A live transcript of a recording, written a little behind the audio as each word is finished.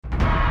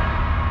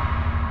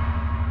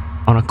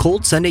On a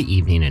cold Sunday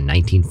evening in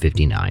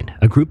 1959,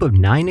 a group of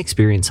 9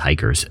 experienced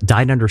hikers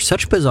died under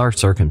such bizarre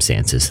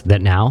circumstances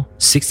that now,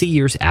 60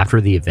 years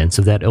after the events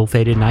of that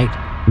ill-fated night,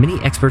 many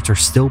experts are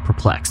still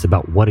perplexed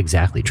about what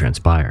exactly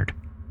transpired.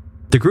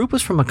 The group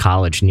was from a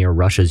college near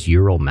Russia's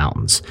Ural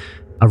Mountains,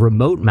 a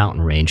remote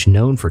mountain range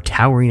known for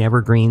towering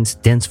evergreens,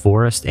 dense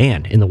forest,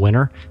 and, in the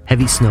winter,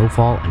 heavy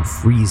snowfall and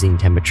freezing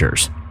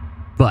temperatures.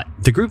 But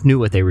the group knew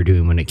what they were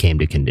doing when it came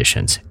to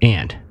conditions,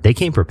 and they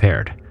came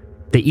prepared.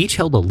 They each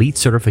held elite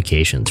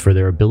certifications for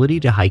their ability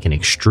to hike in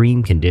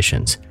extreme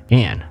conditions,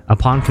 and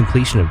upon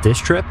completion of this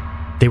trip,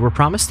 they were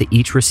promised to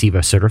each receive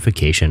a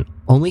certification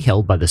only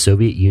held by the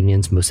Soviet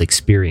Union's most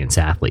experienced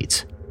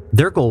athletes.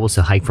 Their goal was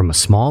to hike from a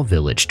small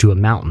village to a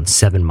mountain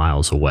 7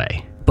 miles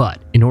away.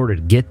 But in order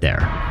to get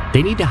there,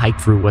 they need to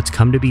hike through what's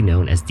come to be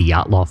known as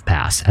Dyatlov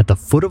Pass at the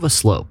foot of a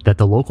slope that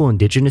the local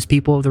indigenous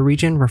people of the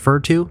region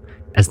referred to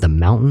as the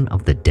Mountain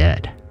of the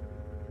Dead.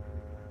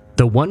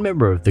 The one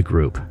member of the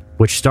group,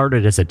 which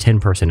started as a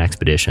 10-person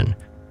expedition,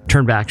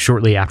 turned back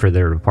shortly after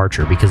their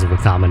departure because of a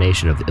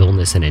combination of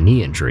illness and a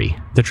knee injury.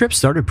 The trip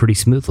started pretty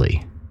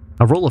smoothly.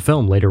 A roll of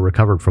film later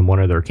recovered from one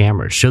of their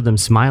cameras showed them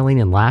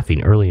smiling and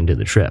laughing early into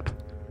the trip.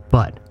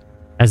 But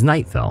as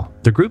night fell,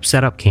 the group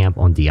set up camp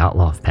on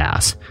Dyatlov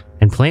Pass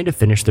and planned to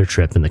finish their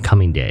trip in the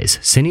coming days,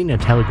 sending a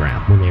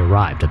telegram when they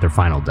arrived at their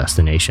final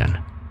destination.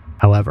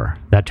 However,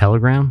 that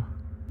telegram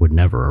would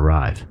never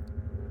arrive.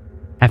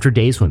 After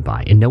days went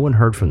by and no one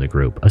heard from the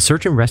group, a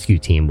search and rescue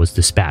team was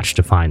dispatched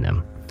to find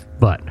them.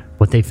 But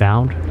what they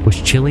found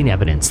was chilling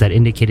evidence that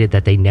indicated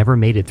that they never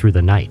made it through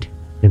the night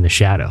in the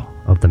shadow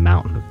of the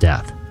Mountain of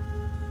Death.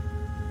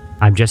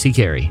 I'm Jesse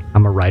Carey.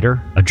 I'm a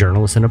writer, a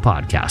journalist, and a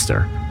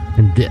podcaster,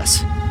 and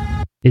this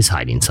is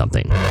Hiding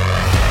Something.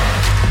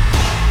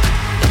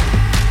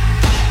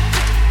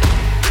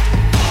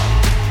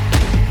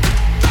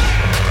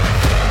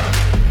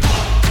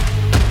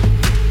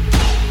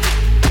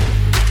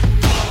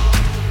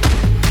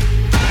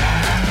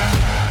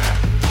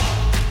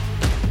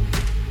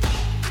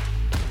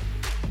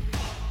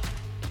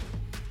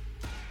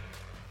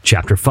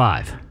 Chapter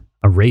 5.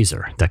 A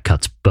razor that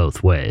cuts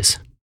both ways.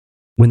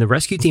 When the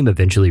rescue team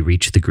eventually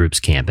reached the group's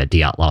camp at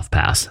Dyatlov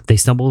Pass, they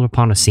stumbled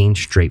upon a scene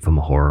straight from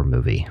a horror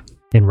movie.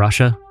 In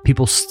Russia,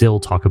 people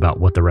still talk about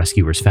what the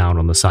rescuers found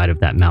on the side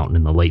of that mountain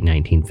in the late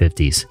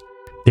 1950s.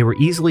 They were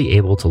easily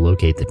able to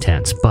locate the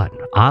tents, but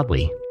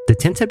oddly, the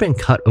tents had been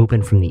cut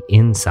open from the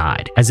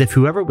inside, as if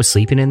whoever was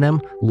sleeping in them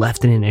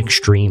left in an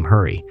extreme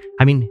hurry.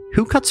 I mean,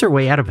 who cuts their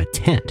way out of a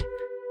tent?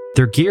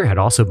 Their gear had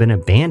also been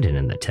abandoned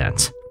in the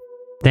tents.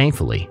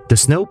 Thankfully, the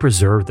snow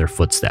preserved their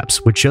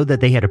footsteps, which showed that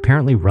they had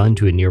apparently run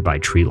to a nearby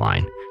tree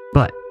line.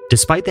 But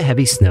despite the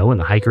heavy snow and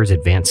the hikers'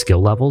 advanced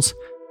skill levels,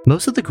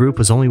 most of the group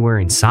was only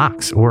wearing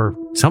socks, or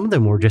some of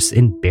them were just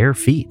in bare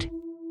feet.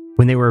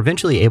 When they were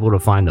eventually able to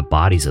find the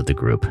bodies of the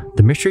group,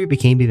 the mystery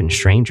became even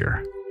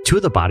stranger. 2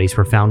 of the bodies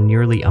were found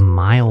nearly a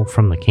mile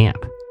from the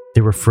camp.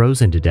 They were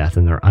frozen to death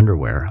in their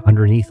underwear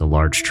underneath a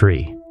large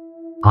tree.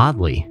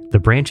 Oddly, the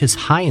branches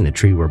high in the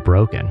tree were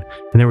broken,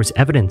 and there was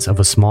evidence of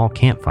a small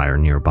campfire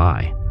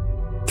nearby.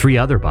 3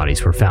 other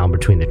bodies were found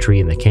between the tree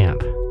and the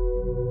camp.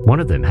 One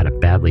of them had a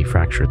badly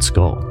fractured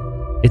skull.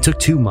 It took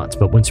 2 months,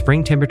 but when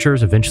spring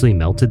temperatures eventually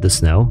melted the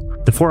snow,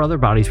 the 4 other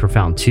bodies were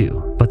found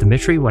too, but the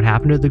mystery of what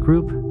happened to the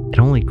group, it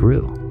only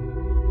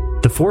grew.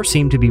 The 4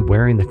 seemed to be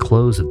wearing the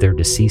clothes of their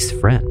deceased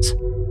friends.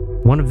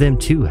 One of them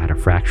too had a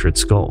fractured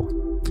skull.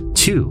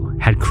 2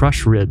 had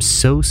crushed ribs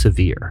so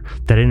severe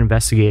that an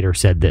investigator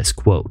said this,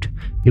 quote,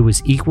 "It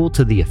was equal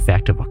to the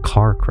effect of a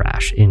car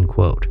crash," end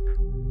quote.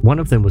 One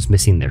of them was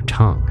missing their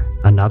tongue.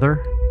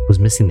 Another was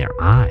missing their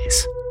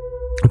eyes.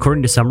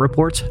 According to some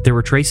reports, there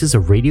were traces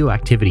of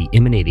radioactivity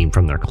emanating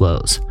from their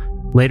clothes.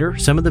 Later,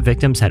 some of the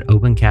victims had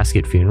open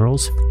casket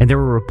funerals, and there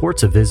were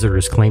reports of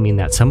visitors claiming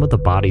that some of the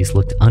bodies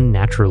looked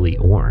unnaturally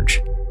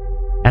orange.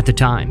 At the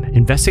time,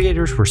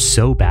 investigators were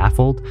so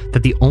baffled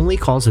that the only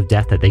cause of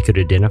death that they could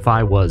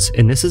identify was,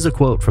 and this is a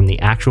quote from the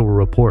actual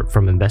report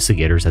from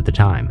investigators at the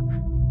time,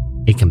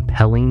 "a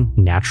compelling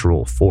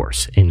natural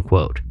force," end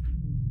quote.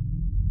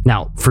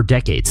 Now, for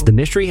decades, the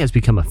mystery has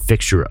become a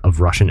fixture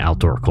of Russian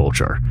outdoor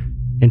culture.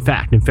 In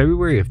fact, in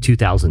February of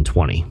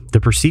 2020, the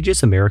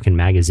prestigious American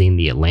magazine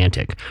The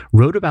Atlantic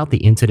wrote about the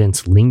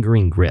incident's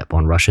lingering grip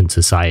on Russian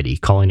society,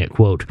 calling it,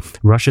 quote,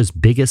 "Russia's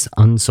biggest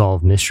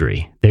unsolved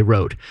mystery." They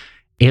wrote,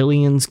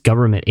 "Aliens,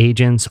 government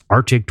agents,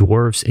 Arctic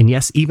dwarves, and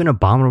yes, even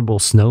abominable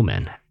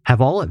snowmen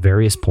have all at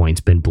various points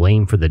been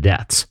blamed for the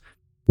deaths.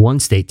 One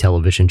state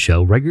television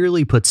show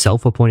regularly puts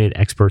self-appointed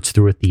experts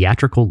through a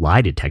theatrical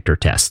lie detector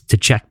test to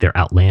check their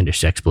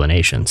outlandish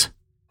explanations."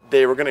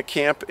 They were going to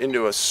camp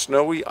into a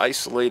snowy,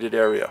 isolated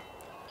area.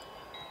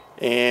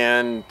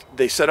 And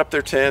they set up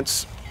their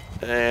tents,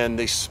 and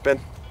they spent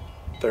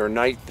their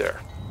night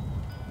there.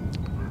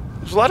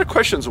 There's a lot of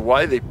questions of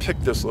why they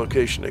picked this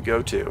location to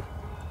go to.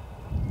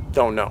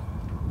 Don't know.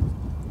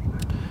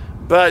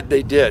 But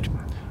they did.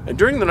 And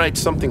during the night,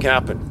 something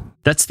happened.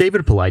 That's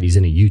David Paulides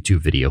in a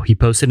YouTube video he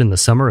posted in the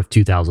summer of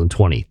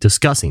 2020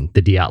 discussing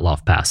the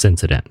Dyatlov Pass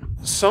incident.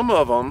 Some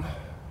of them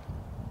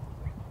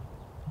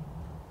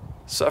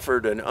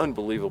suffered an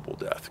unbelievable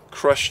death.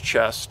 Crushed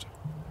chest.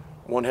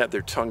 One had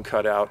their tongue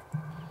cut out.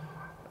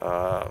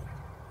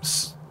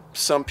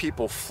 Some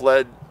people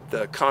fled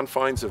the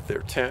confines of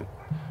their tent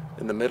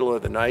in the middle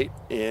of the night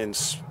in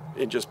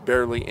just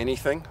barely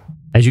anything.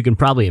 As you can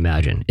probably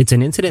imagine, it's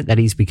an incident that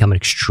he's become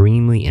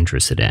extremely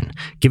interested in,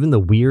 given the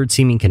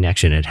weird-seeming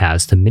connection it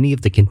has to many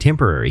of the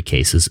contemporary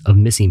cases of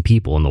missing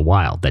people in the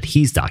wild that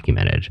he's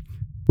documented.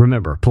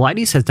 Remember,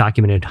 Paulides has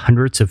documented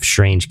hundreds of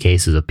strange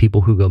cases of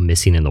people who go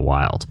missing in the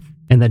wild,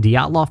 and the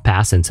Dyatlov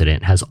Pass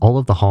incident has all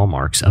of the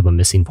hallmarks of a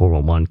missing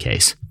 411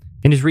 case.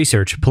 In his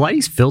research,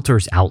 Paulides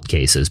filters out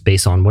cases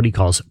based on what he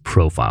calls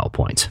profile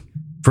points.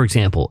 For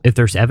example, if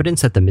there's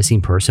evidence that the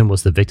missing person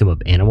was the victim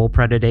of animal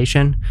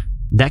predation,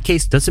 that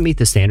case doesn't meet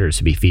the standards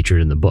to be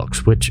featured in the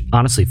books, which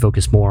honestly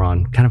focus more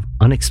on kind of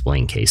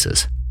unexplained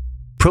cases.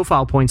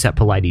 Profile points that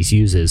Paulides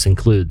uses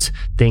includes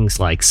things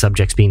like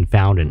subjects being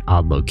found in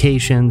odd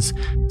locations,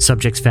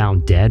 subjects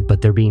found dead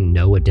but there being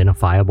no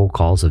identifiable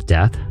cause of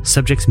death,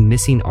 subjects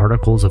missing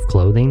articles of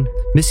clothing.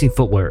 Missing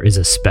footwear is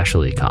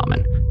especially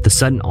common. The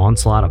sudden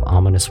onslaught of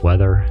ominous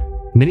weather,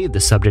 many of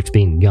the subjects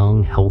being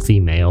young, healthy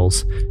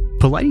males.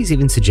 Paulides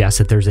even suggests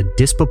that there's a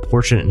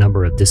disproportionate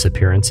number of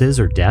disappearances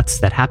or deaths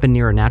that happen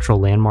near a natural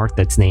landmark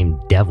that's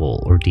named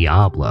Devil or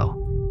Diablo.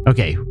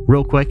 Okay,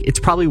 real quick, it's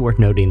probably worth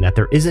noting that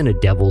there isn't a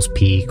Devil's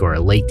Peak or a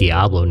Lake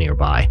Diablo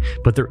nearby,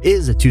 but there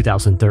is a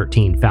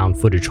 2013 found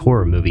footage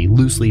horror movie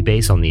loosely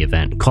based on the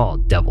event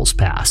called Devil's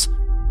Pass.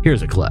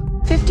 Here's a clip.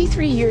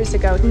 53 years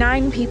ago,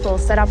 9 people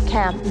set up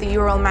camp in the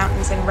Ural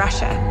Mountains in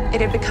Russia.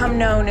 It had become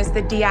known as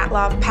the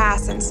Dyatlov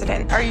Pass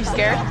incident. Are you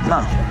scared?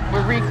 No.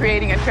 We're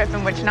recreating a trip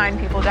in which 9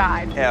 people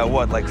died. Yeah,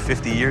 what, like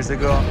 50 years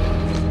ago?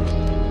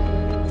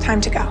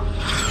 Time to go.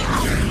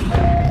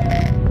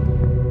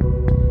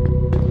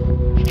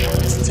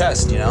 It's a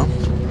test, you know?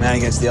 Man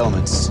against the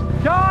elements.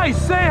 Guys,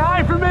 say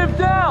hi from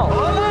Ivdel!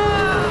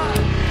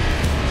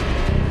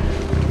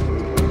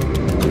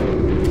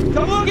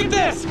 Come look at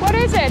this! What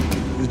is it?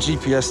 The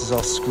GPS is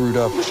all screwed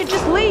up. We should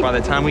just leave. By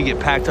the time we get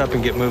packed up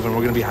and get moving,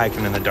 we're gonna be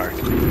hiking in the dark.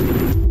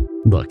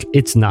 Look,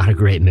 it's not a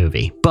great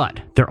movie, but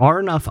there are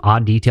enough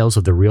odd details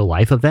of the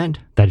real-life event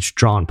that it's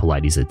drawn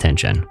Paulides'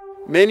 attention.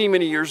 Many,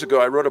 many years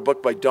ago, I wrote a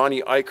book by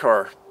Donnie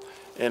Eichar,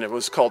 and it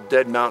was called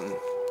Dead Mountain.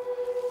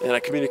 And I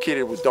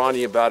communicated with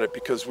Donnie about it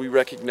because we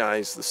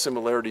recognize the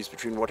similarities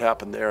between what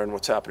happened there and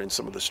what's happened in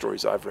some of the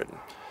stories I've written.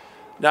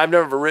 Now, I've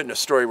never written a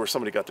story where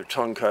somebody got their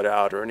tongue cut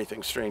out or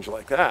anything strange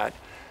like that,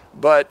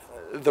 but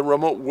the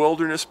remote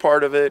wilderness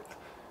part of it,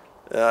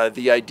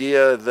 the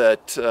idea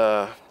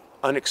that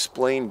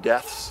unexplained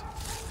deaths.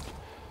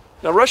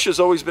 Now, Russia's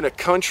always been a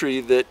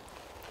country that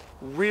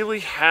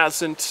really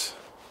hasn't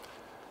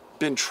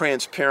been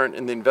transparent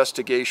in the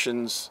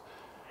investigations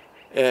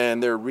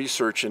and their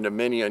research into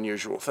many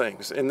unusual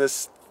things. And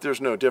there's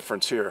no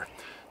difference here.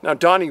 Now,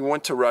 Donnie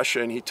went to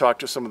Russia and he talked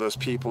to some of those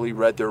people. He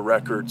read their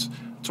records.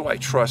 That's why I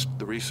trust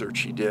the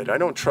research he did. I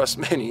don't trust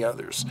many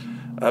others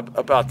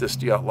about this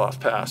Dyatlov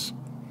Pass.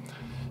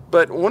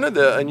 But one of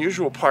the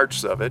unusual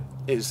parts of it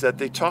is that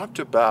they talked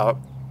about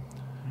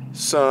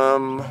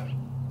some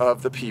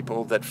of the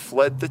people that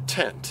fled the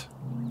tent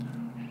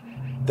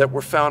that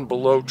were found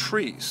below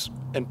trees,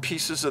 and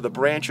pieces of the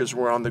branches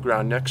were on the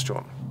ground next to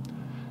them.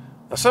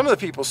 Now, some of the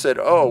people said,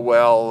 oh,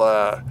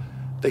 well,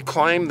 they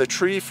climbed the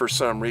tree for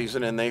some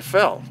reason and they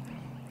fell.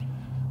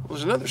 Well,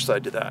 there's another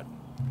side to that.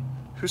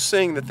 Who's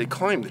saying that they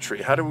climbed the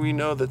tree? How do we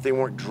know that they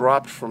weren't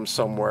dropped from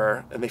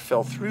somewhere and they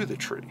fell through the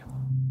tree?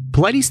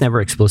 Paulides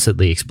never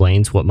explicitly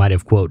explains what might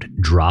have, quote,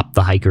 dropped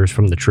the hikers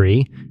from the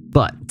tree,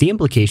 but the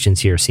implications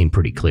here seem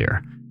pretty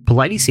clear.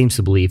 Paulides seems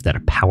to believe that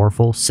a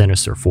powerful,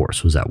 sinister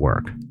force was at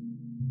work.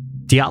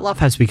 Dyatlov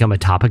has become a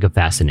topic of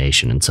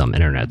fascination in some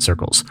internet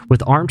circles,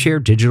 with armchair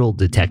digital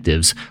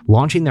detectives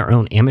launching their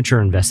own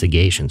amateur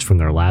investigations from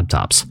their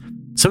laptops.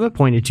 Some have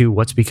pointed to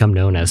what's become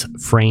known as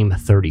Frame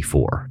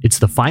 34. It's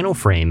the final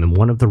frame in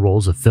one of the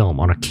rolls of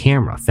film on a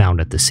camera found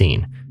at the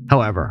scene.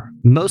 However,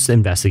 most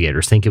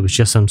investigators think it was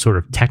just some sort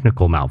of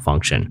technical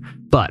malfunction.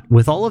 But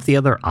with all of the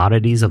other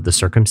oddities of the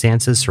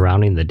circumstances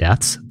surrounding the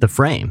deaths, the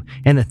frame,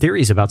 and the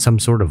theories about some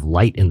sort of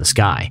light in the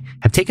sky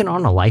have taken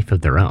on a life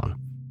of their own.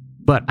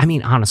 But I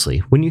mean, honestly,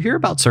 when you hear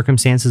about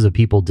circumstances of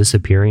people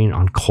disappearing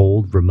on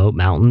cold, remote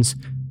mountains,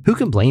 who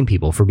can blame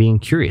people for being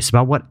curious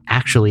about what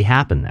actually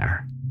happened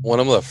there? One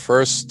of the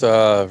first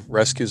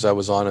rescues I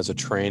was on as a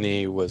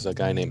trainee was a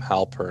guy named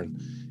Halpern,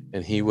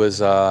 and he was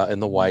in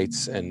the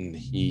Whites, and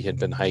he had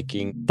been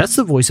hiking. That's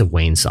the voice of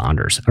Wayne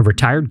Saunders, a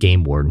retired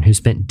game warden who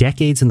spent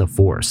decades in the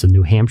forests of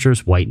New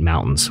Hampshire's White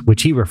Mountains,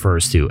 which he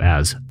refers to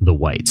as the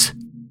Whites.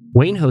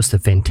 Wayne hosts a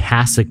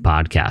fantastic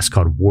podcast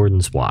called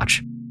Warden's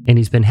Watch, and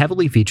he's been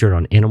heavily featured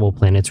on Animal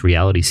Planet's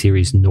reality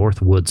series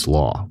Northwoods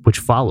Law, which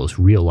follows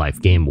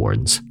real-life game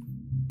wardens.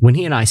 When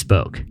he and I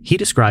spoke, he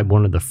described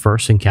one of the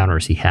first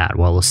encounters he had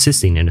while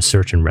assisting in a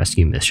search and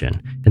rescue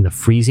mission in the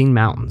freezing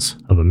mountains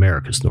of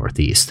America's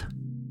Northeast.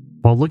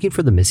 While looking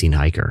for the missing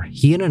hiker,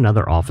 he and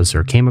another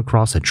officer came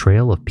across a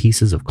trail of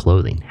pieces of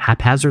clothing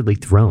haphazardly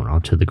thrown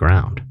onto the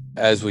ground.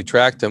 As we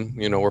tracked him,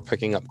 we're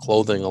picking up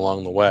clothing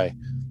along the way.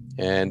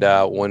 And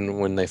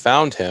when they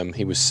found him,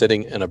 he was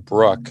sitting in a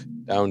brook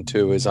down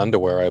to his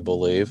underwear, I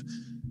believe,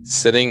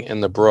 sitting in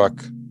the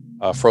brook,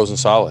 frozen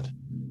solid.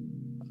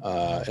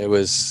 It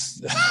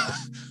was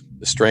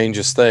the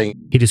strangest thing.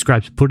 He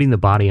describes putting the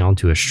body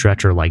onto a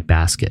stretcher-like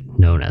basket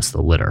known as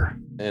the litter.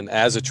 And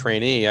as a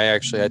trainee, I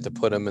actually had to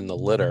put him in the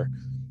litter.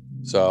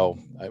 So,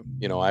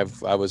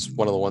 I was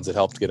one of the ones that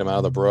helped get him out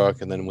of the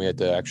brook, and then we had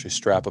to actually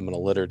strap him in a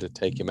litter to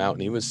take him out,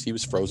 and he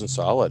was frozen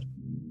solid.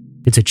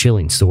 It's a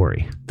chilling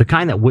story, the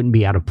kind that wouldn't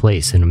be out of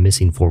place in a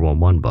missing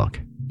 411 book.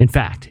 In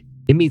fact,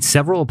 it meets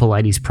several of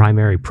Paulides'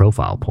 primary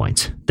profile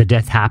points. The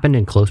death happened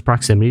in close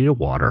proximity to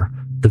water,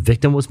 the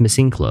victim was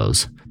missing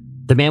clothes,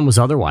 the man was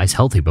otherwise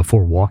healthy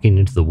before walking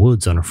into the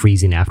woods on a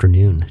freezing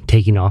afternoon,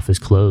 taking off his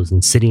clothes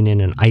and sitting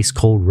in an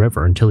ice-cold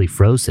river until he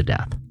froze to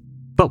death.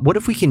 But what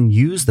if we can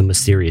use the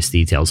mysterious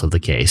details of the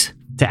case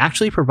to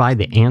actually provide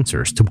the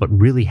answers to what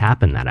really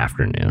happened that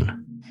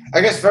afternoon? I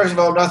guess, first of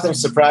all, nothing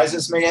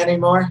surprises me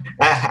anymore.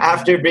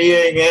 After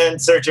being in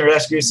search and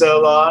rescue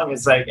so long,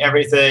 it's like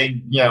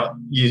everything,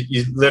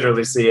 you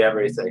literally see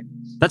everything.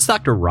 That's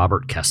Dr.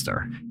 Robert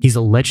Kester. He's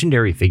a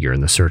legendary figure in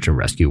the search and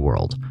rescue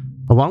world.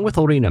 Along with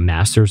holding a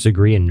master's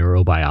degree in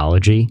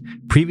neurobiology,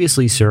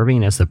 previously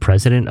serving as the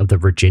president of the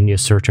Virginia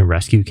Search and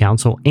Rescue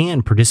Council,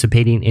 and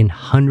participating in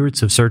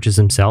hundreds of searches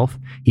himself,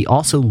 he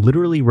also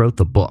literally wrote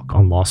the book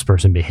on lost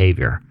person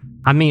behavior.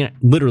 I mean,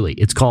 literally,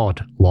 it's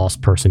called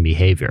Lost Person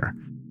Behavior.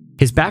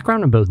 His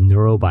background in both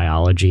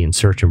neurobiology and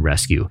search and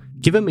rescue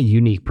give him a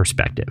unique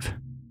perspective.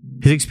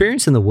 His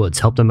experience in the woods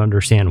helped him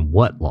understand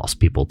what lost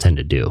people tend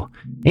to do,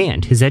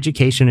 and his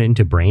education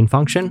into brain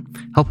function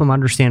helped him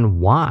understand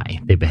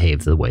why they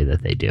behave the way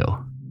that they do.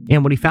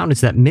 And what he found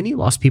is that many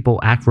lost people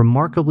act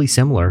remarkably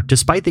similar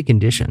despite the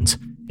conditions,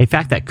 a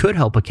fact that could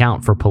help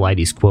account for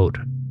Paulides' quote,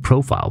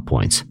 profile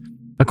points.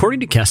 According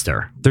to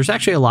Kester, there's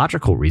actually a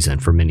logical reason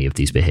for many of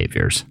these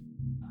behaviors.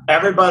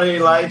 Everybody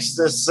likes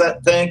to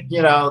think,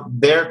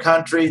 their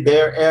country,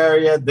 their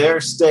area, their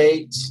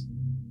state,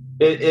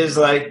 it is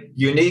like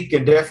unique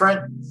and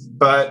different.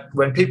 But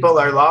when people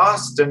are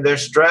lost and they're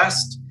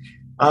stressed,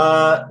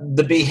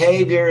 the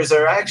behaviors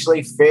are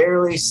actually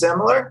fairly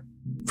similar.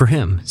 For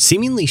him,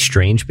 seemingly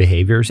strange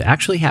behaviors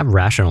actually have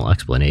rational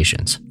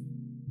explanations.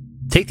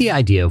 Take the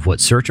idea of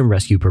what search and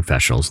rescue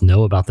professionals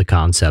know about the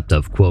concept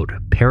of, quote,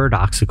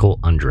 paradoxical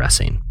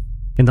undressing.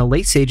 In the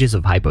late stages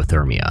of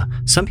hypothermia,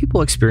 some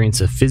people experience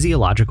a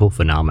physiological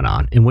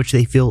phenomenon in which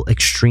they feel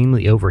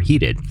extremely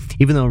overheated,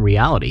 even though in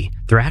reality,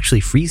 they're actually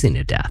freezing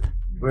to death.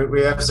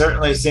 We have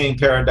certainly seen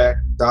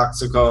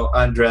paradoxical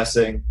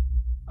undressing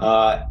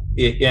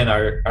in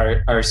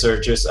our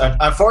searches.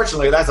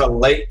 Unfortunately, that's a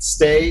late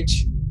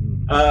stage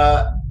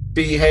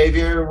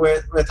behavior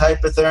with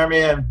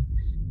hypothermia, and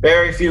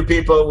very few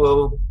people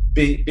will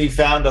be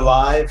found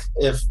alive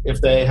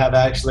if they have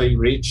actually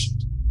reached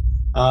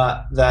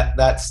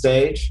that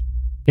stage.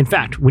 In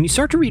fact, when you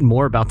start to read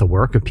more about the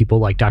work of people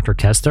like Dr.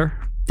 Kester,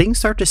 things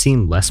start to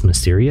seem less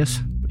mysterious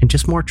and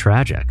just more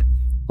tragic.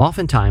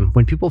 Oftentimes,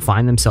 when people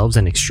find themselves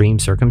in extreme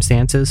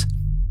circumstances,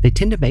 they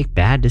tend to make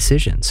bad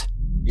decisions.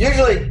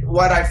 Usually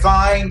what I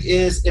find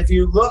is if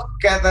you look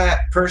at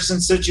that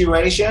person's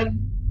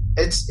situation,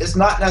 it's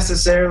not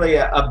necessarily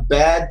a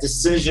bad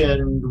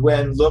decision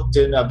when looked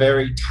in a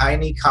very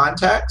tiny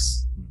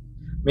context.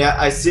 I mean,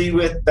 I see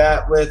with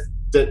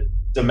the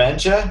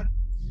dementia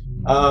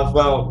of,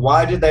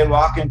 why did they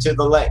walk into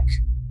the lake?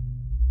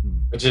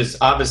 Which is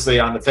obviously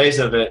on the face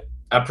of it,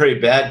 a pretty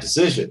bad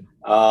decision.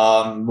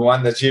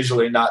 One that's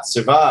usually not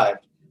survived.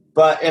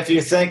 But if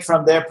you think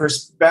from their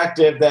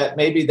perspective that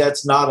maybe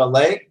that's not a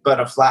lake, but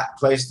a flat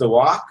place to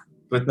walk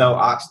with no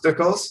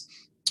obstacles,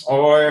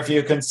 or if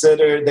you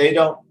consider they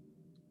don't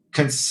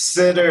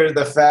consider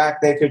the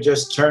fact they could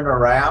just turn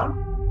around,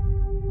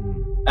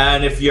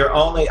 and if your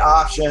only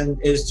option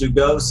is to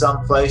go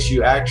someplace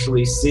you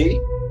actually see,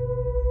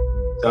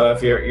 so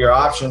if your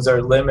options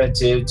are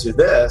limited to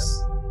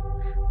this,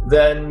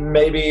 then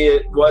maybe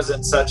it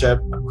wasn't such a,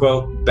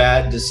 quote,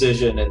 bad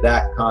decision in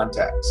that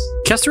context.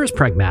 Kester is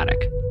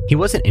pragmatic. He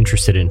wasn't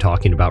interested in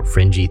talking about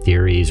fringy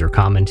theories or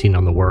commenting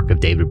on the work of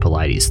David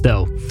Paulides,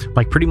 though,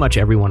 like pretty much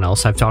everyone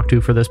else I've talked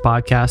to for this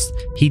podcast,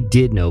 he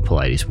did know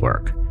Paulides'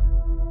 work.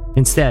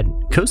 Instead,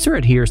 Kester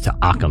adheres to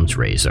Occam's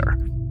razor,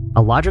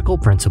 a logical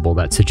principle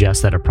that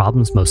suggests that a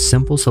problem's most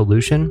simple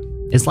solution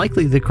is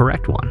likely the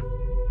correct one.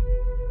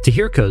 To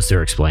hear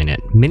Kester explain it,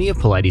 many of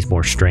Paulides'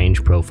 more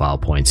strange profile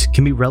points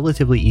can be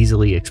relatively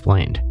easily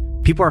explained.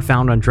 People are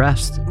found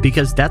undressed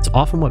because that's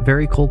often what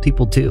very cold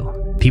people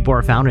do. People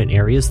are found in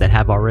areas that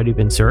have already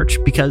been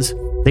searched because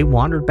they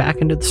wandered back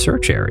into the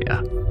search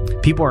area.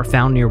 People are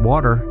found near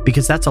water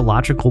because that's a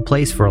logical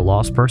place for a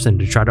lost person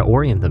to try to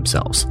orient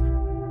themselves.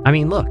 I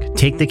mean, look,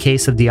 take the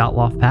case of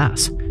Dyatlov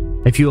Pass.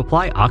 If you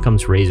apply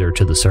Occam's razor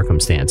to the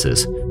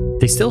circumstances,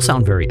 they still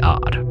sound very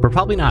odd, but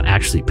probably not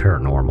actually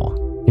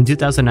paranormal. In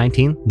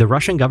 2019, the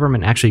Russian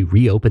government actually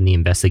reopened the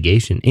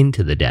investigation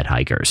into the dead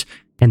hikers,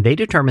 and they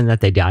determined that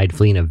they died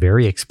fleeing a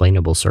very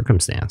explainable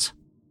circumstance: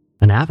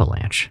 an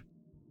avalanche.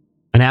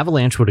 An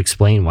avalanche would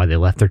explain why they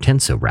left their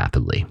tents so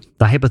rapidly.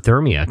 The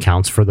hypothermia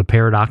accounts for the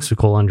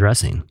paradoxical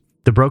undressing.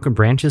 The broken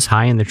branches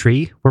high in the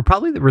tree were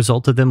probably the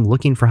result of them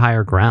looking for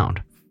higher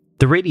ground.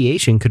 The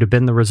radiation could have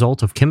been the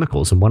result of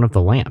chemicals in one of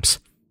the lamps.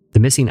 The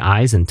missing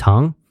eyes and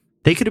tongue,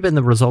 they could have been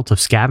the result of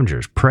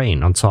scavengers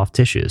preying on soft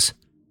tissues.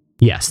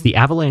 Yes, the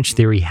avalanche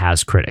theory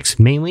has critics,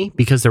 mainly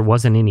because there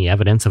wasn't any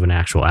evidence of an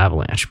actual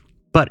avalanche.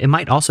 But it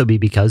might also be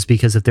because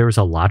if there was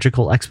a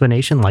logical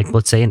explanation, like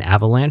let's say an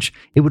avalanche,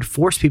 it would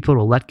force people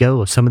to let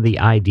go of some of the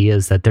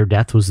ideas that their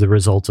death was the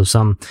result of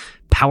some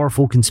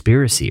powerful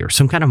conspiracy or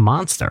some kind of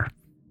monster.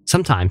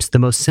 Sometimes the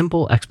most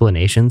simple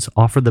explanations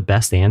offer the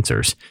best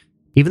answers,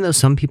 even though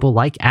some people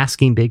like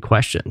asking big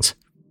questions.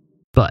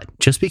 But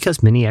just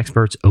because many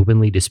experts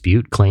openly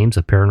dispute claims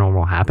of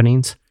paranormal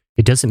happenings,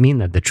 it doesn't mean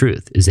that the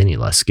truth is any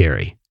less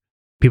scary.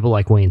 People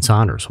like Wayne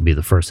Saunders will be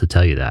the first to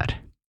tell you that.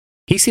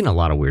 He's seen a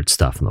lot of weird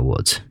stuff in the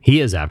woods.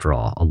 He is, after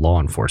all, a law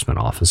enforcement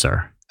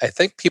officer. I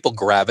think people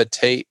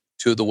gravitate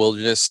to the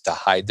wilderness to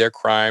hide their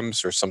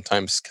crimes or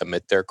sometimes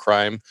commit their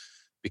crime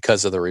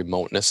because of the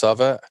remoteness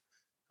of it.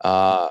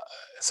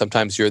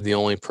 Sometimes you're the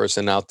only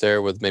person out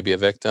there with maybe a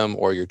victim,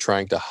 or you're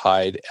trying to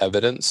hide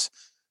evidence.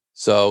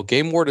 So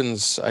game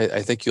wardens,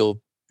 I think you'd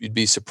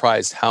be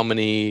surprised how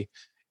many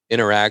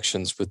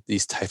interactions with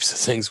these types of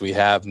things we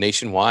have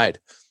nationwide.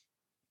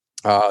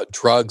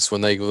 Drugs,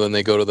 when they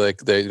go to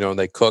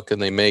they cook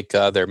and they make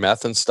their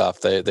meth and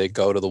stuff, they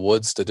go to the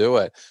woods to do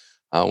it.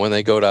 When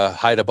they go to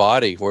hide a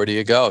body, where do?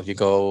 You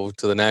go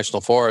to the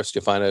national forest.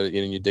 You find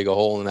you dig a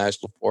hole in the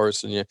national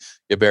forest and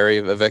you bury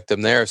a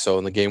victim there. So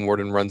when the game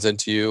warden runs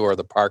into you, or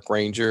the park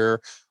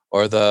ranger,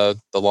 or the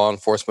law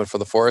enforcement for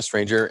the forest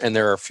ranger, and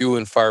there are few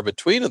and far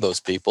between of those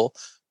people,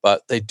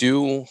 but we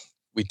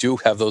do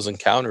have those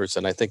encounters,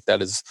 and I think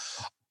that is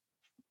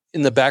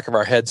in the back of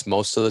our heads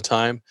most of the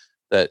time.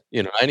 That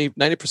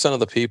 90% of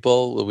the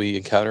people that we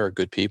encounter are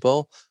good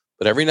people,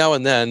 but every now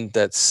and then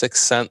that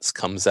sixth sense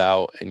comes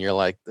out, and you're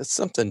like, "There's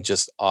something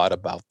just odd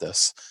about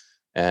this."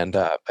 And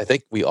I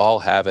think we all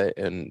have it,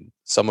 and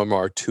some of them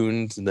are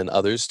tuned than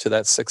others to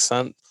that sixth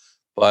sense.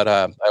 But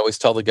I always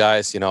tell the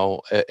guys,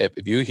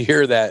 if you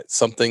hear that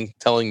something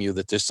telling you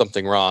that there's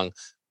something wrong,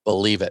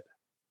 believe it.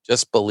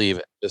 Just believe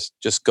it.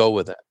 Just go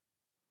with it.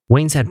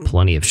 Wayne's had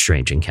plenty of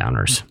strange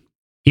encounters.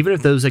 Even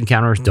if those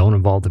encounters don't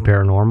involve the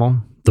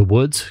paranormal, the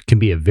woods can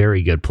be a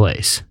very good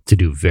place to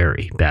do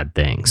very bad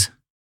things.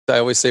 I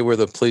always say we're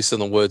the police in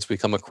the woods. We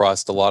come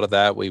across a lot of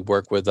that. We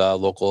work with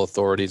local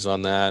authorities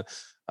on that.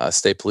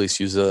 State police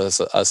use us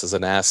as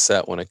an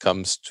asset when it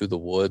comes to the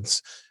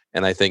woods.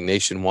 And I think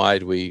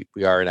nationwide, we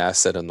are an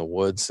asset in the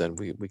woods, and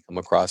we come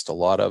across a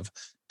lot of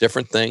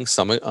different things.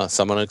 Some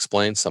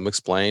unexplained, some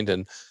explained.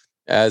 And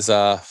as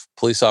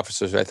police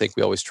officers, I think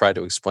we always try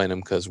to explain them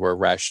because we're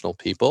rational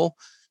people.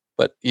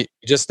 But you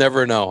just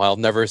never know. I'll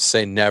never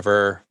say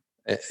never,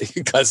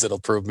 because it'll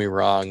prove me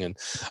wrong. And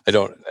I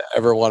don't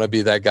ever want to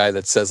be that guy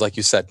that says, like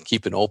you said,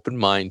 keep an open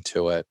mind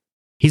to it.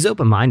 He's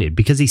open-minded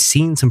because he's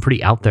seen some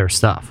pretty out there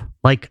stuff,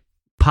 like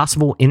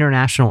possible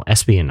international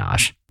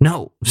espionage.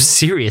 No,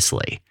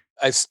 seriously.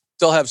 I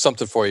still have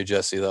something for you,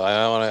 Jesse, though.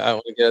 I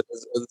want to get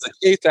the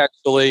case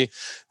actually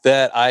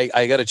that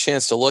I got a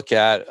chance to look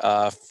at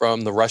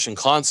from the Russian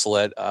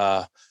consulate.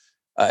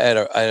 I had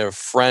a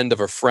friend of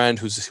a friend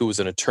who was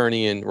an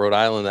attorney in Rhode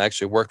Island that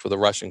actually worked with the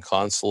Russian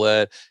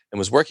consulate and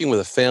was working with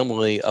a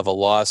family of a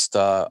lost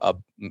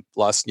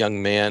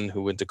young man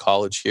who went to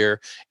college here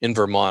in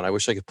Vermont. I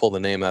wish I could pull the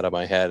name out of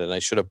my head, and I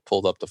should have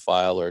pulled up the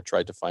file or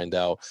tried to find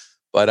out.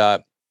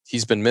 But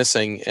he's been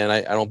missing, and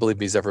I don't believe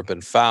he's ever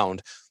been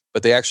found.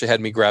 But they actually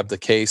had me grab the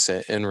case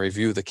and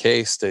review the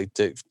case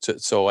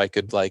so I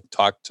could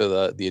talk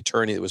to the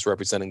attorney that was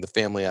representing the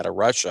family out of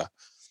Russia,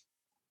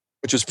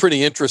 which was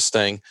pretty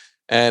interesting.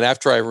 And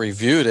after I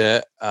reviewed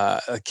it,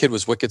 a kid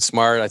was wicked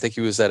smart. I think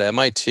he was at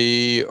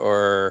MIT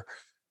or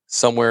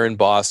somewhere in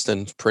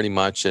Boston, pretty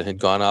much, and had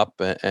gone up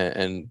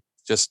and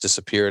just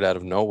disappeared out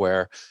of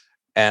nowhere.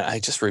 And I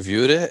just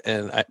reviewed it,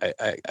 and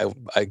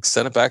I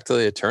sent it back to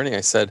the attorney.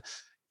 I said,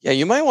 yeah,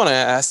 you might want to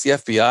ask the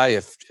FBI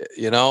if,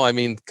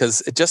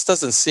 because it just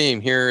doesn't seem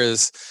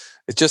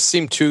it just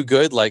seemed too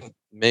good. Like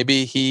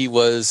maybe he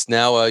was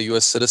now a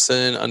U.S.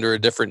 citizen under a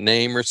different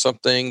name or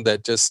something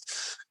that just...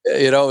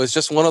 it's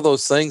just one of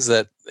those things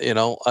that,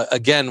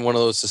 again, one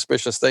of those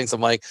suspicious things. I'm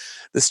like,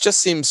 this just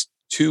seems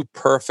too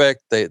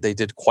perfect. They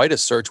did quite a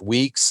search,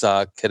 weeks,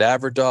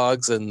 cadaver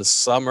dogs in the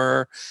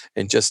summer,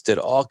 and just did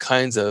all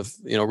kinds of,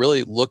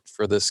 really looked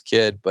for this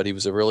kid, but he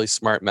was a really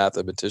smart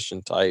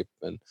mathematician type.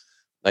 And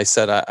I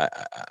said,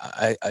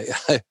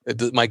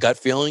 my gut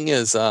feeling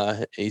is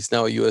he's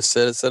now a U.S.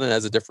 citizen and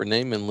has a different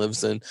name and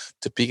lives in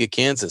Topeka,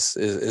 Kansas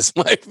is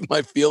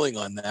my feeling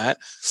on that.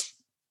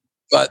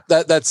 But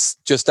that's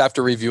just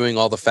after reviewing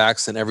all the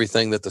facts and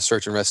everything that the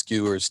search and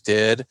rescuers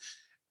did.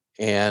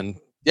 And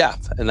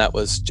that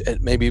was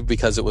maybe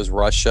because it was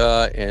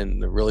Russia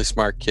and a really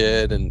smart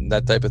kid and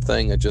that type of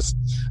thing.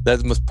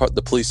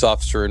 The police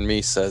officer in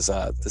me says,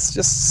 this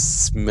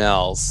just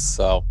smells.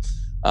 So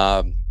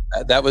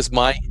that was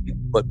my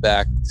input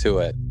back to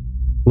it.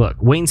 Look,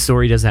 Wayne's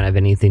story doesn't have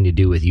anything to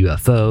do with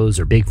UFOs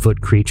or Bigfoot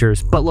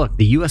creatures, but look,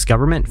 the US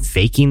government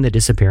faking the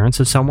disappearance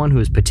of someone who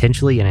is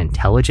potentially an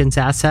intelligence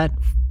asset,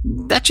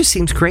 that just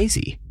seems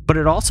crazy. But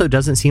it also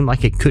doesn't seem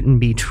like it couldn't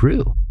be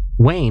true.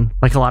 Wayne,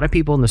 like a lot of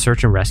people in the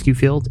search and rescue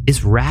field,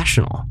 is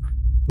rational.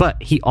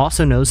 But he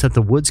also knows that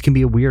the woods can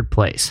be a weird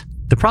place.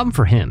 The problem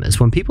for him is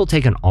when people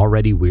take an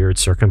already weird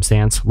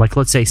circumstance, like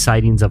let's say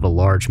sightings of a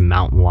large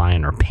mountain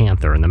lion or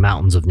panther in the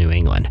mountains of New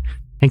England,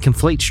 and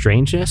conflate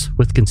strangeness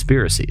with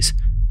conspiracies.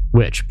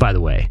 Which, by the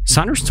way,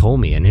 Saunders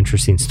told me an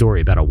interesting story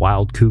about a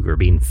wild cougar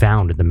being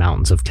found in the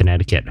mountains of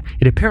Connecticut.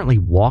 It apparently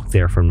walked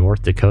there from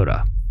North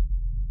Dakota.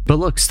 But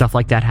look, stuff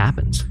like that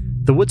happens.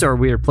 The woods are a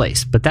weird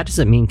place, but that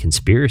doesn't mean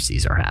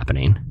conspiracies are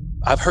happening.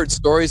 I've heard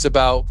stories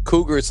about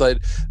cougars,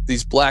 like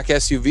these black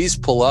SUVs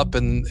pull up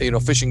and,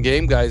 Fish and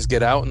Game guys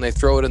get out and they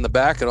throw it in the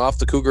back and off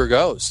the cougar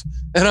goes.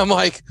 And I'm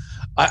like,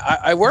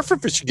 I work for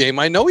Fish and Game.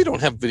 I know we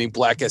don't have any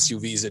black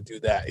SUVs that do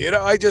that.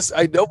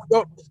 I know we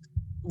don't.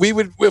 We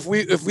would,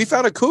 if we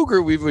found a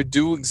cougar, we would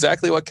do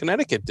exactly what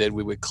Connecticut did.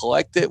 We would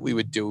collect it. We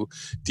would do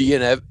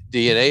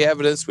DNA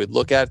evidence. We'd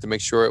look at it to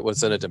make sure it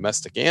wasn't a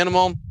domestic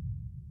animal.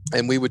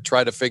 And we would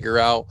try to figure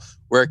out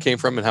where it came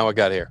from and how it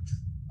got here.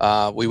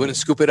 We wouldn't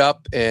scoop it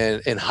up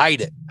and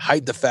hide it.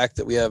 Hide the fact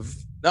that we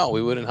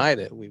wouldn't hide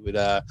it. We would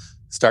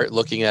start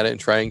looking at it and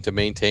trying to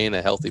maintain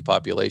a healthy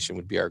population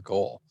would be our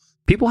goal.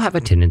 People have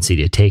a tendency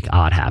to take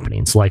odd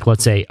happenings, like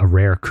let's say a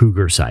rare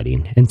cougar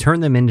sighting, and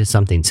turn them into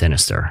something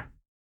sinister.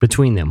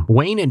 Between them,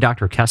 Wayne and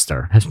Dr.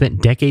 Kester have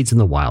spent decades in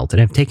the wild and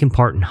have taken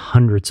part in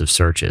hundreds of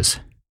searches.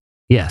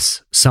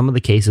 Yes, some of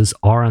the cases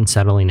are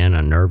unsettling and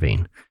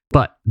unnerving,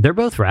 but they're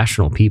both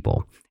rational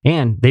people,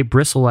 and they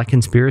bristle at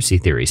conspiracy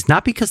theories,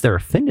 not because they're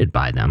offended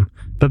by them,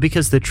 but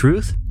because the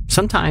truth,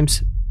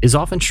 sometimes, is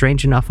often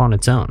strange enough on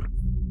its own.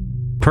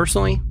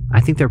 Personally, I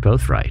think they're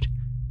both right.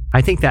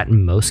 I think that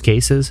in most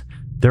cases,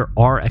 there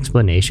are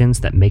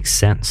explanations that make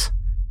sense.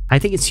 I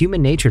think it's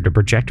human nature to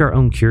project our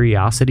own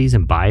curiosities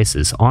and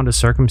biases onto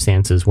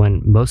circumstances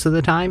when, most of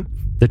the time,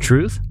 the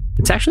truth,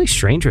 it's actually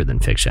stranger than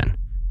fiction.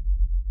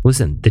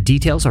 Listen, the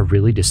details are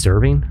really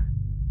disturbing,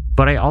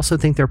 but I also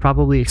think they're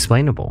probably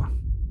explainable.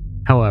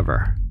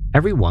 However,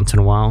 every once in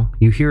a while,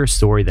 you hear a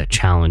story that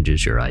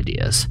challenges your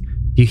ideas.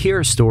 You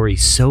hear a story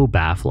so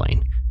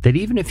baffling that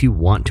even if you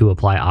want to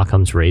apply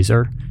Occam's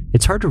razor,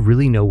 it's hard to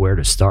really know where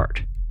to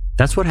start.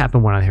 That's what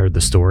happened when I heard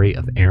the story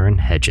of Aaron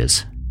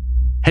Hedges.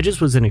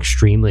 Hedges was an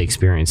extremely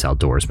experienced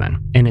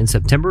outdoorsman, and in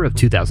September of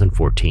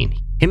 2014,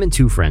 him and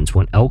two friends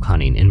went elk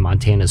hunting in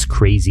Montana's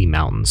Crazy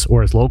Mountains,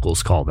 or as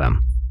locals call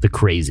them, the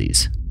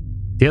Crazies.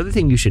 The other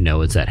thing you should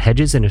know is that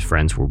Hedges and his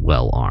friends were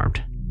well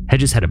armed.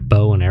 Hedges had a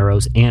bow and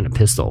arrows and a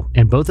pistol,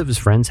 and both of his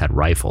friends had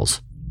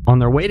rifles. On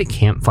their way to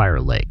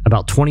Campfire Lake,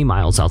 about 20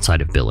 miles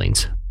outside of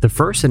Billings, the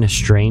first in a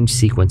strange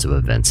sequence of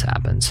events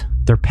happens.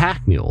 Their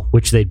pack mule,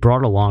 which they'd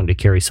brought along to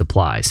carry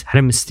supplies, had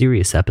a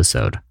mysterious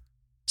episode.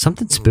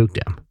 Something spooked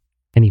him,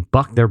 and he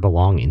bucked their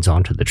belongings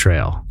onto the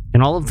trail.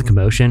 In all of the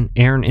commotion,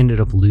 Aaron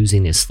ended up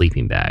losing his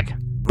sleeping bag.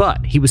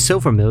 But he was so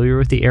familiar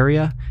with the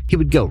area, he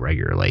would go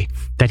regularly,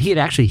 that he had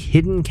actually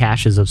hidden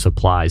caches of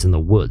supplies in the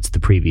woods the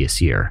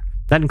previous year.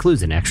 That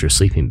includes an extra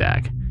sleeping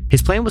bag.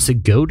 His plan was to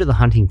go to the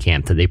hunting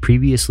camp that they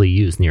previously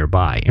used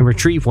nearby and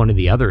retrieve one of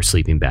the other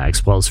sleeping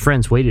bags while his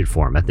friends waited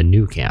for him at the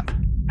new camp.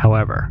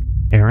 However,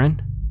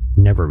 Aaron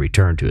never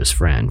returned to his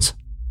friends.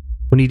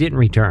 When he didn't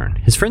return,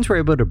 his friends were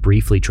able to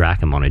briefly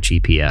track him on a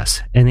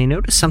GPS, and they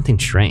noticed something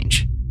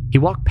strange. He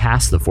walked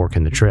past the fork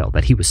in the trail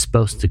that he was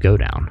supposed to go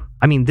down.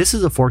 I mean, this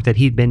is a fork that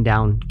he'd been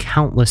down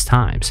countless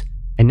times,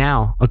 and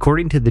now,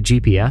 according to the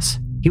GPS,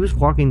 he was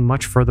walking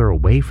much further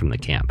away from the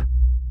camp.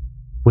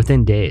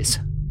 Within days,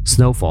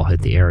 snowfall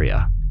hit the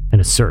area, and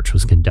a search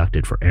was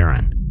conducted for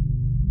Aaron.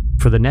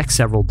 For the next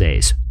several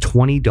days,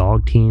 20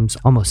 dog teams,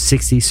 almost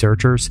 60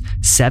 searchers,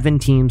 7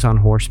 teams on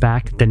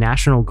horseback, the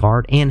National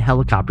Guard, and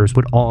helicopters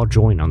would all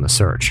join on the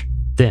search.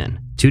 Then,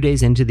 2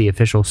 days into the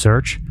official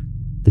search,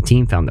 the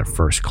team found their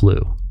first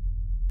clue.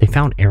 They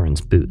found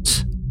Aaron's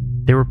boots.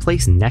 They were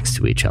placed next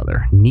to each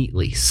other,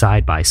 neatly,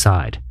 side by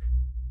side.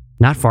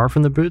 Not far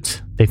from the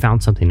boots, they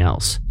found something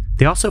else.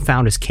 They also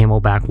found his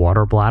Camelback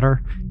water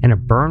bladder and a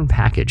burned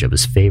package of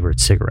his favorite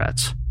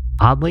cigarettes.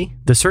 Oddly,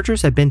 the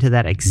searchers had been to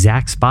that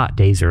exact spot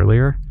days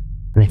earlier,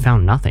 and they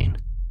found nothing.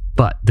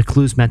 But the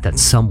clues meant that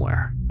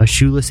somewhere, a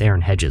shoeless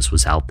Aaron Hedges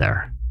was out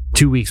there.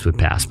 2 weeks would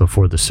pass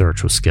before the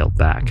search was scaled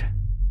back.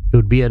 It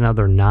would be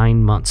another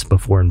 9 months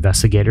before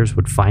investigators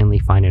would finally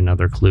find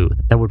another clue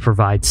that would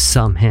provide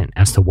some hint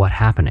as to what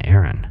happened to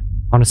Aaron.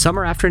 On a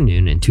summer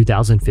afternoon in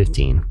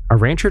 2015, a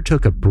rancher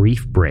took a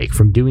brief break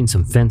from doing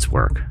some fence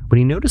work when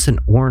he noticed an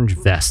orange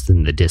vest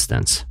in the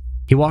distance.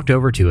 He walked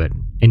over to it,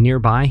 and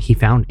nearby he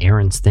found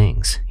Aaron's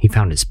things. He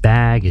found his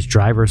bag, his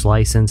driver's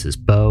license, his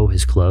bow,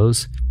 his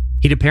clothes.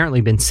 He'd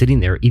apparently been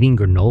sitting there eating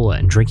granola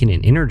and drinking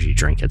an energy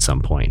drink at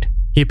some point.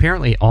 He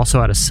apparently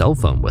also had a cell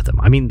phone with him.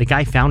 I mean, the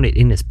guy found it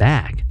in his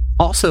bag.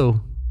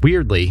 Also,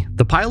 weirdly,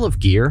 the pile of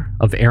gear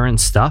of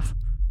Aaron's stuff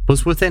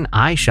was within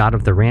eyeshot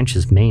of the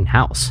ranch's main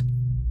house.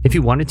 If he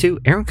wanted to,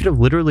 Aaron could have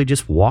literally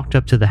just walked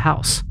up to the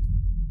house.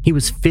 He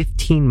was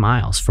 15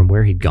 miles from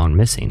where he'd gone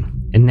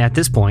missing, and at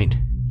this point,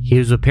 he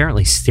was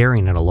apparently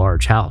staring at a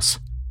large house.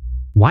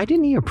 Why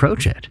didn't he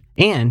approach it?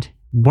 And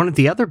one of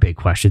the other big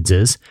questions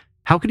is,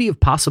 how could he have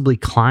possibly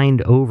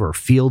climbed over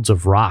fields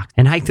of rock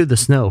and hiked through the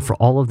snow for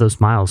all of those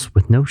miles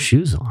with no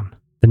shoes on?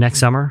 The next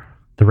summer,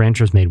 the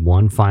ranchers made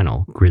one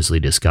final grisly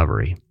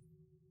discovery.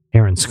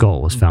 Aaron's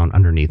skull was found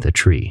underneath a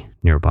tree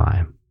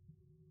nearby.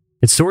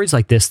 It's stories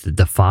like this that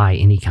defy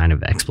any kind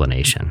of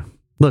explanation.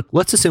 Look,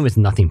 let's assume it's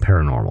nothing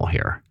paranormal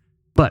here.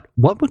 But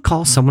what would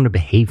cause someone to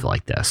behave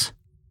like this?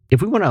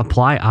 If we want to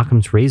apply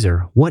Occam's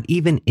razor, what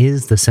even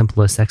is the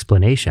simplest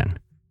explanation?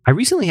 I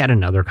recently had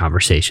another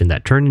conversation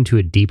that turned into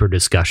a deeper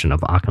discussion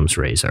of Occam's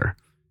razor.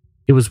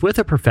 It was with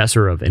a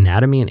professor of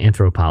anatomy and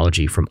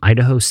anthropology from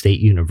Idaho State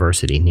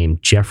University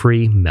named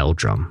Jeffrey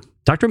Meldrum.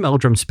 Dr.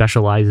 Meldrum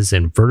specializes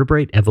in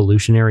vertebrate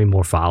evolutionary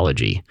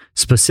morphology,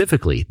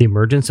 specifically the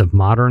emergence of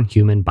modern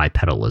human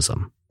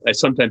bipedalism. I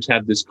sometimes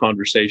have this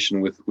conversation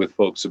with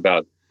folks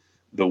about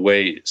the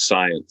way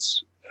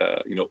science,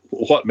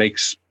 what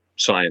makes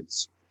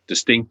science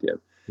distinctive.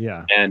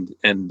 Yeah. And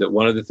that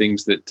one of the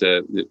things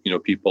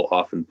that people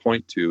often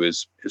point to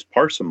is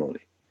parsimony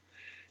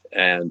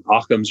and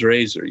Occam's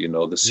razor.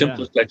 The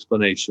simplest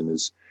explanation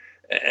is,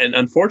 and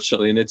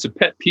unfortunately, and it's a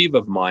pet peeve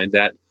of mine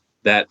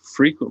that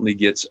frequently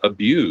gets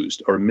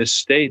abused or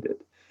misstated.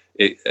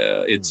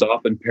 It's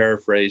often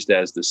paraphrased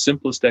as the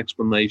simplest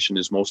explanation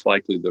is most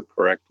likely the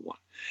correct one.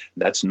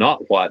 That's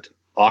not what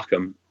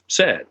Occam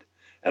said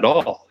at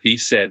all. He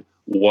said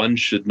one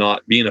should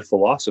not, being a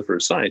philosopher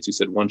of science, he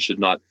said one should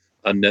not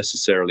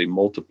unnecessarily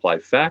multiply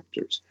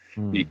factors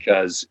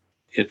because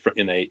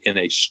in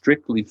a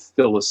strictly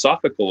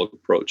philosophical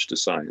approach to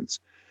science,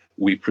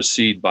 we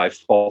proceed by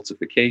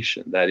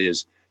falsification. That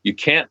is, you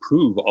can't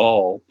prove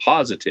all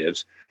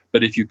positives,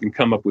 but if you can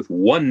come up with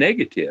one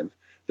negative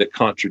that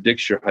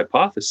contradicts your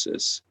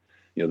hypothesis,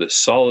 that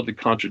solidly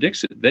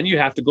contradicts it, then you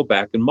have to go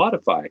back and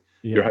modify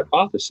your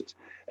hypothesis.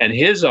 And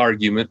his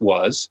argument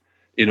was,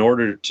 in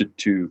order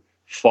to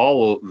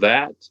follow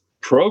that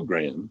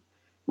program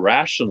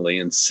rationally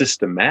and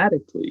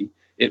systematically,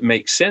 it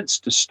makes sense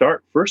to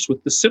start first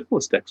with the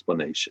simplest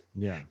explanation.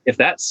 Yeah. If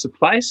that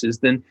suffices,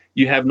 then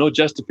you have no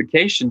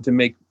justification to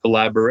make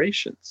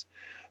elaborations.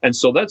 And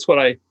so that's what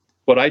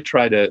I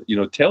try to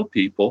tell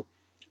people.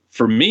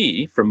 For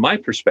me, from my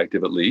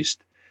perspective at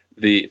least,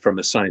 from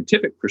a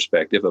scientific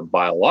perspective, a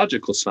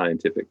biological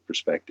scientific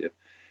perspective,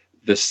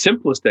 the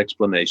simplest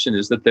explanation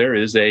is that there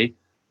is a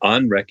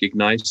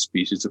unrecognized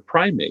species of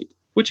primate,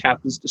 which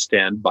happens to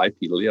stand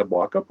bipedally,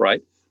 walk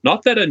upright.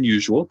 Not that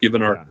unusual,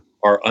 given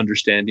our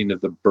understanding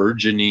of the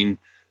burgeoning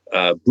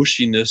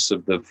bushiness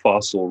of the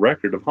fossil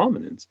record of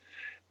hominins.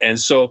 And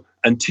so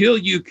until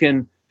you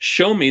can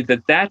show me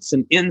that that's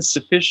an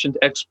insufficient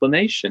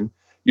explanation,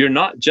 you're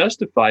not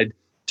justified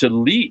to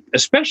leap,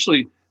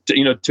 especially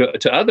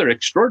to other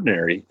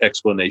extraordinary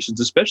explanations,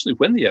 especially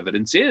when the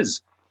evidence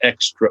is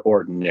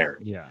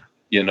extraordinary. Yeah.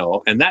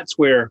 And that's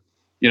where,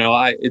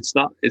 I'm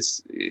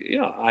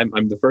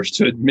the first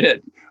to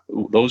admit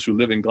those who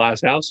live in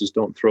glass houses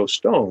don't throw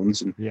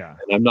stones. And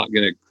I'm not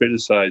going to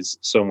criticize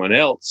someone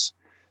else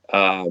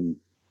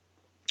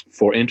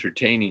for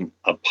entertaining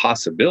a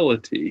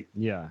possibility.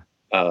 Yeah.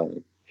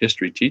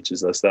 History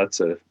teaches us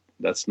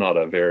that's not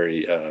a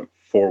very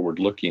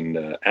forward-looking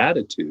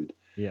attitude.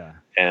 Yeah.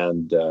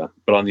 And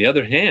but on the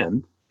other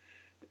hand,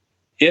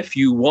 if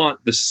you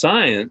want the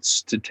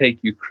science to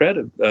take you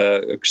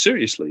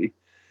seriously,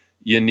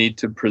 you need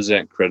to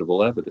present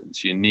credible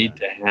evidence. You need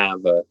to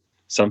have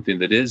something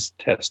that is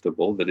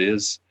testable,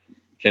 that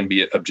can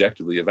be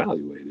objectively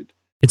evaluated.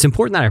 It's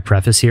important that I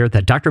preface here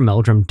that Dr.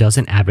 Meldrum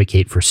doesn't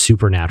advocate for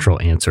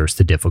supernatural answers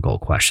to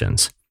difficult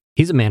questions.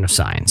 He's a man of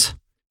science,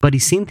 but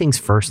he's seen things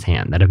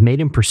firsthand that have made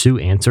him pursue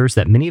answers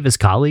that many of his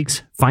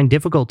colleagues find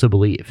difficult to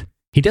believe.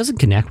 He doesn't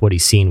connect what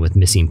he's seen with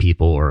missing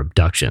people or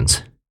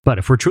abductions. But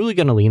if we're truly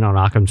going to lean on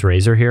Occam's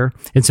razor here,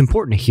 it's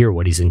important to hear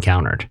what he's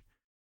encountered.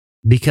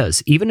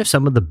 Because even if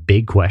some of the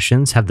big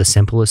questions have the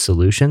simplest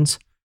solutions,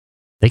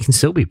 they can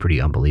still be pretty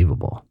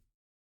unbelievable.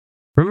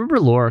 Remember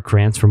Laura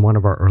Krantz from one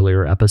of our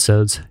earlier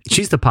episodes?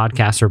 She's the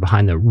podcaster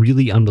behind the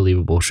really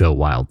unbelievable show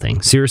Wild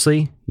Thing.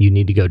 Seriously, you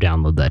need to go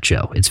download that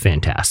show. It's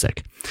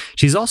fantastic.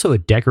 She's also a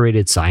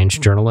decorated science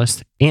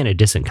journalist and a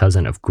distant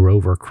cousin of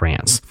Grover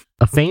Krantz,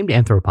 a famed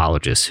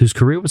anthropologist whose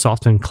career was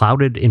often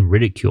clouded in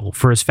ridicule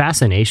for his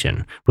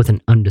fascination with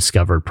an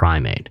undiscovered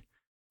primate.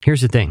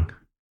 Here's the thing.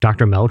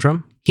 Dr.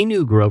 Meldrum, he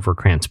knew Grover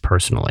Krantz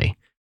personally,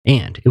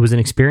 and it was an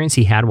experience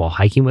he had while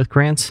hiking with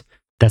Krantz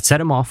that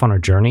set him off on a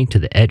journey to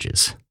the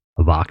edges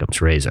of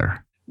Occam's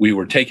razor. We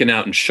were taken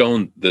out and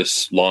shown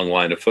this long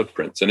line of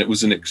footprints, and it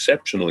was an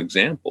exceptional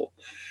example.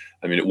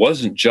 I mean, it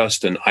wasn't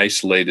just an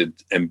isolated,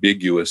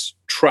 ambiguous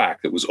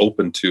track that was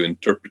open to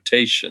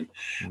interpretation.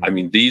 I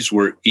mean, these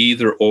were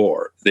either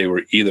or. They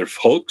were either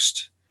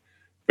hoaxed,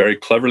 very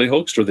cleverly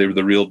hoaxed, or they were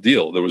the real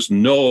deal. There was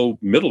no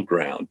middle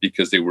ground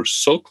because they were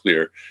so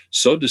clear,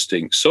 so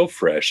distinct, so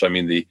fresh. I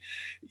mean,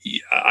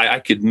 I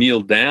could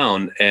kneel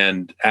down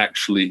and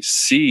actually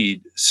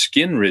see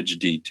skin ridge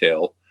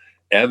detail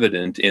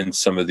evident in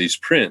some of these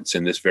prints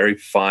in this very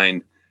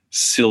fine,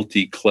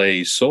 silty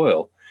clay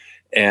soil.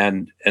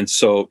 And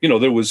so,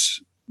 there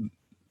was,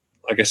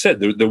 like I said,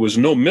 there was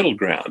no middle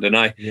ground. And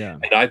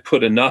I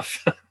put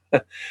enough,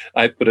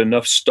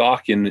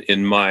 stock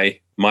in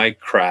my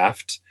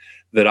craft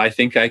that I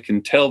think I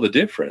can tell the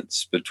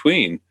difference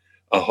between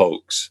a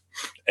hoax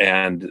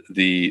and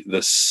the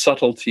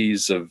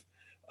subtleties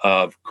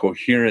of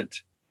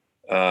coherent,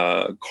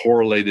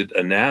 correlated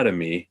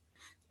anatomy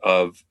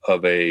of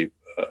a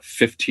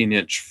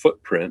 15-inch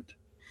footprint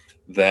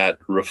that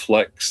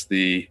reflects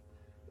the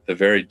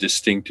very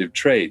distinctive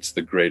traits: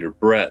 the greater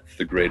breadth,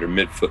 the greater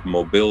midfoot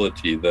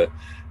mobility, the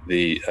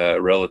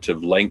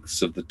relative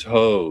lengths of the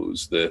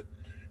toes, the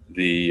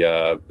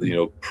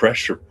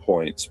pressure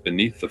points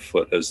beneath the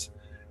foot as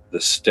the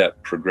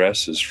step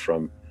progresses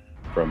from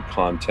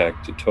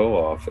contact to toe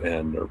off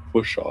or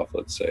push off,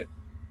 let's say.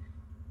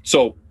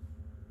 So,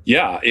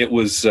 yeah, it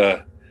was.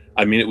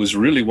 It was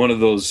really one of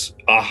those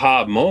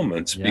aha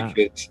moments,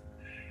 because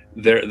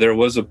there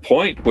was a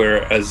point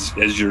where, as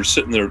you're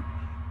sitting there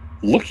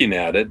looking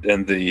at it,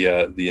 and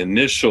the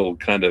initial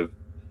kind of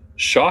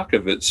shock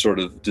of it sort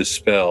of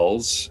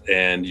dispels,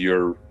 and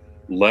you're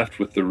left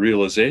with the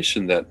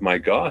realization that, my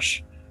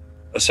gosh,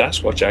 a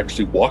Sasquatch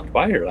actually walked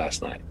by here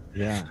last night.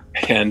 Yeah.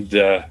 And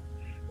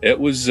it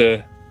was,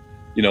 at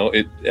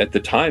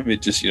the time,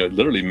 it just,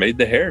 literally made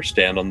the hair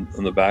stand on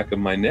the back of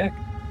my neck.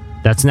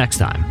 That's next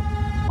time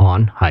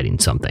on Hiding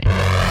Something.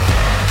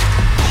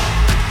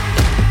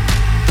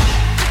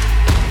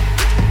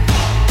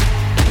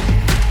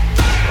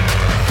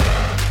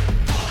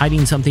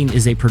 Hiding Something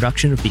is a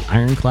production of the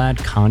Ironclad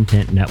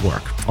Content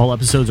Network. All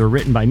episodes are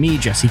written by me,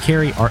 Jesse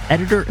Carey. Our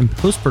editor and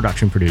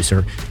post-production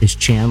producer is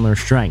Chandler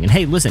Strang. And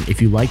hey, listen,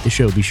 if you like the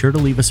show, be sure to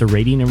leave us a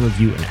rating and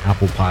review in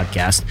Apple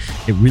Podcasts.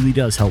 It really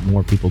does help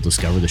more people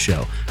discover the show.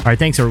 All right,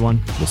 thanks,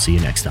 everyone. We'll see you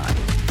next time.